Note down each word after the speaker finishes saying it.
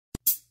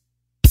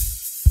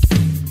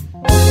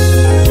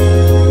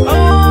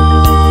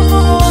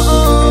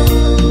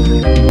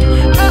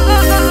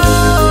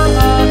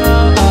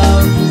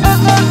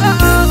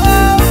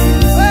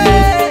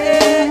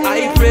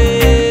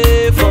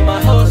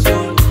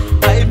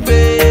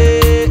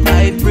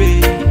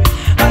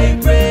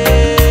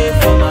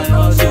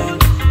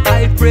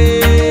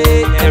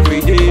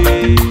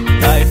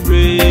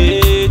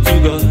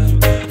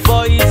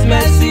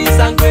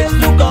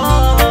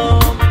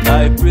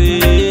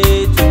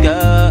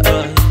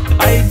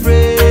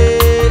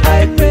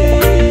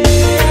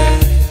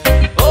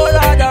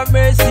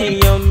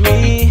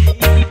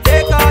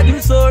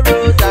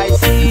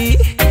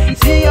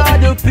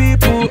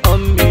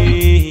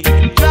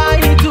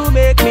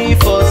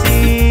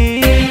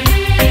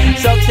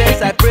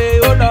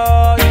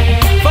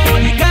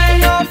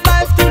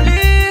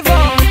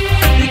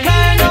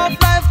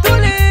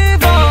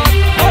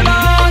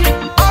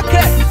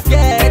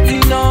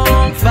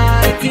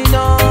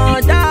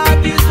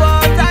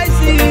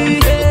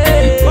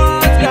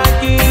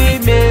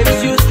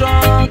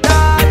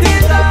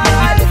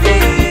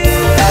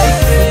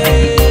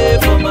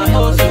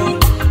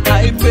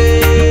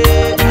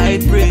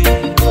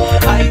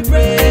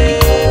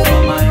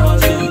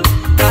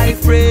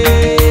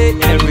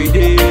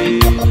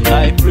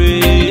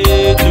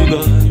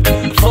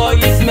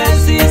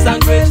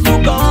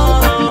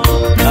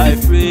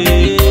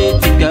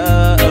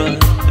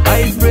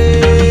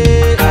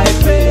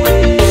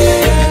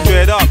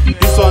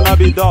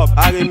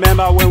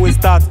remember when we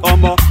start,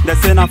 they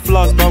say na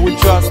floss, but we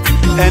trust.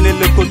 Any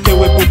little thing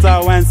we put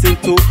our hands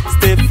into.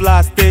 Stay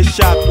flat, stay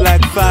sharp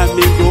like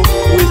flamingo.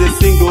 With a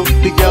single,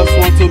 the girls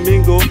want to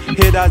mingle.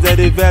 Haters at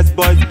the vest,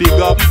 boys big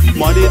up.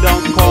 Money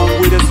don't come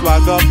with a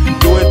swag up.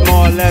 Do it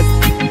more or less.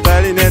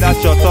 Telling it that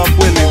shut up,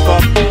 we link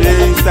up. They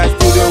inside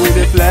studio with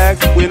the flex.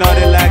 We know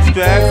they like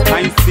stress.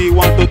 I ain't see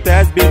want to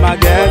test, be my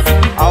guest.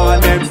 Our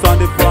names on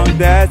the front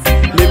desk.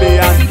 Libby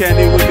and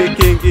Kenny will be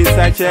king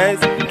inside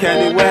chest.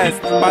 Kenny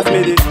West, pass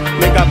me the,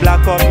 make a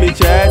black up me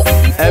chest.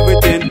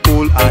 Everything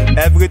cool and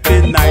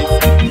everything nice.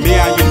 Me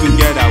and you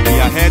together, we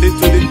are heading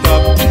to the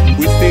top.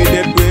 We stay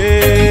the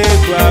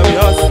praise where we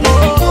hustle.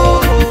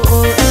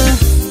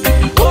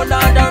 Oh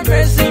Lord have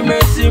mercy,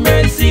 mercy,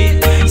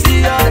 mercy.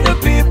 See all the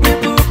people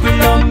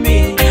on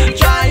me,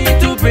 trying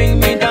to bring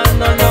me down,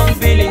 no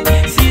feeling.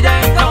 See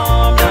them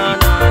come,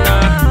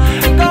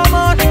 come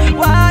on,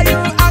 why you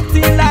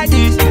acting like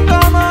this?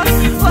 Come on,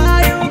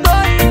 why you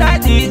going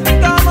like this?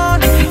 Come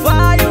on,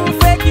 why you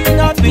faking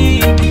up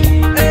me?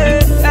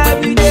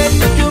 Every day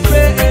you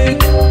pray,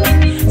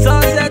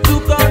 sunset to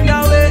come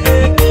your way.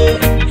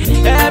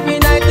 Every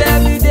night,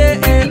 every day,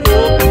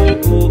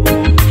 oh,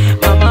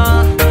 mama,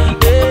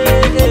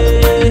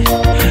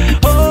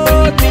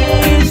 hold me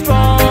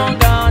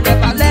strong and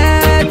never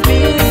let me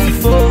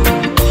fall.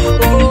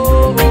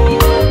 Oh,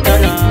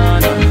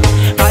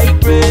 I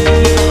pray.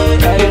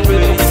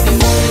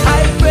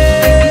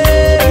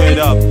 Straight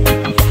up,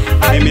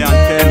 Amy and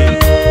Kenny,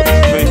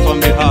 straight from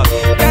the heart.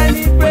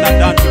 When a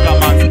dantica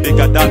man speak,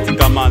 a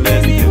dantica man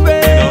listen. You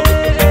know,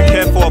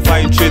 careful of how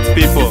you treat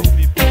people,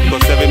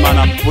 because every man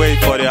a pray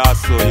for the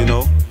hustle. You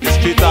know, the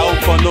streets are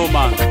open for no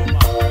man.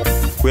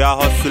 We are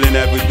hustling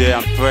every day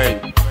and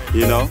praying.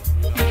 You know,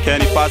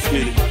 Kenny pass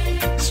me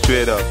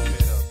straight up.